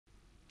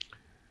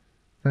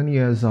10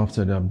 years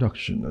after the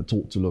abduction, a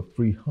total of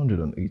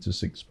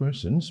 386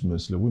 persons,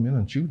 mostly women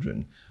and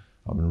children,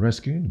 have been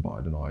rescued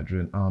by the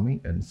Nigerian Army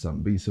in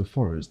Sambisa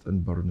Forest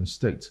in Borno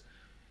State.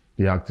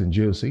 The Acting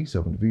GOC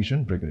 7th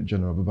Division Brig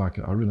Gen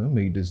Abubakar Haruna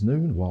made this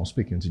known while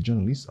speaking to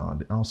journalists at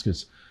the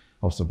outskirts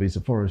of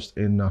Sambisa Forest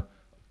in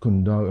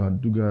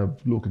Konduga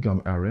local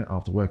government area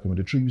after working with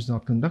the troops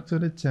that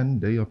conducted a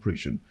 10-day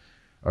operation.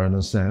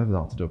 Haruna said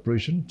that the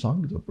operation,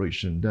 tagged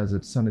Operation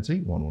Desert Sanity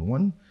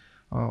 111,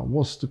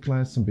 was to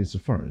clear Sambisa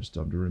Forest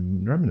of the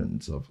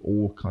remnants of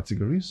all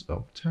categories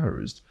of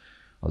terrorists,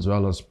 as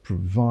well as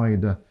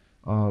provide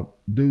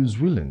those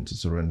willing to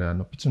surrender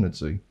an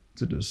opportunity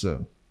to do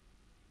so.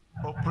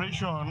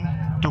 Operation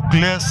to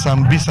clear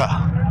Sambisa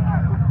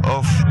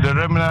of the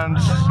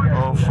remnants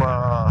of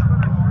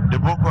the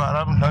Boko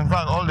Haram, in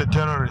fact all the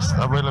terrorists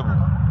available.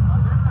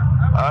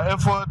 Our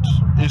effort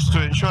is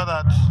to ensure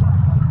that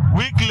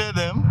we clear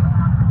them,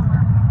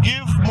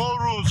 give more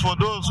rules for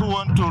those who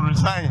want to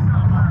resign,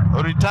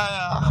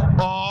 retire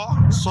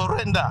or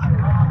surrender,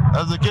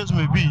 as the case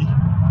may be,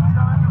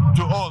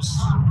 to us.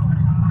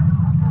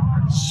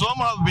 Some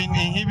have been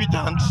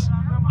inhibitant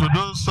to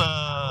those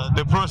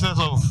the process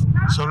of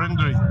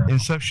surrendering.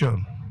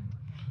 Inception.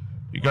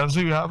 You can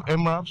see we have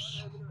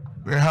MRAPs,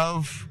 we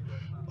have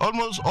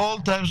almost all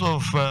types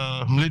of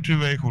military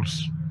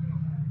vehicles,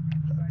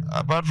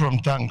 apart from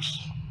tanks.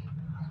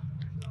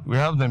 We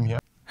have them here.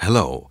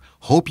 Hello,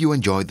 hope you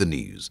enjoyed the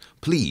news.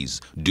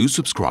 Please do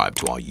subscribe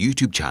to our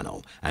YouTube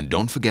channel and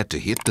don't forget to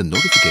hit the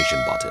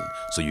notification button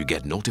so you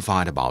get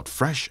notified about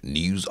fresh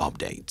news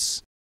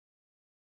updates.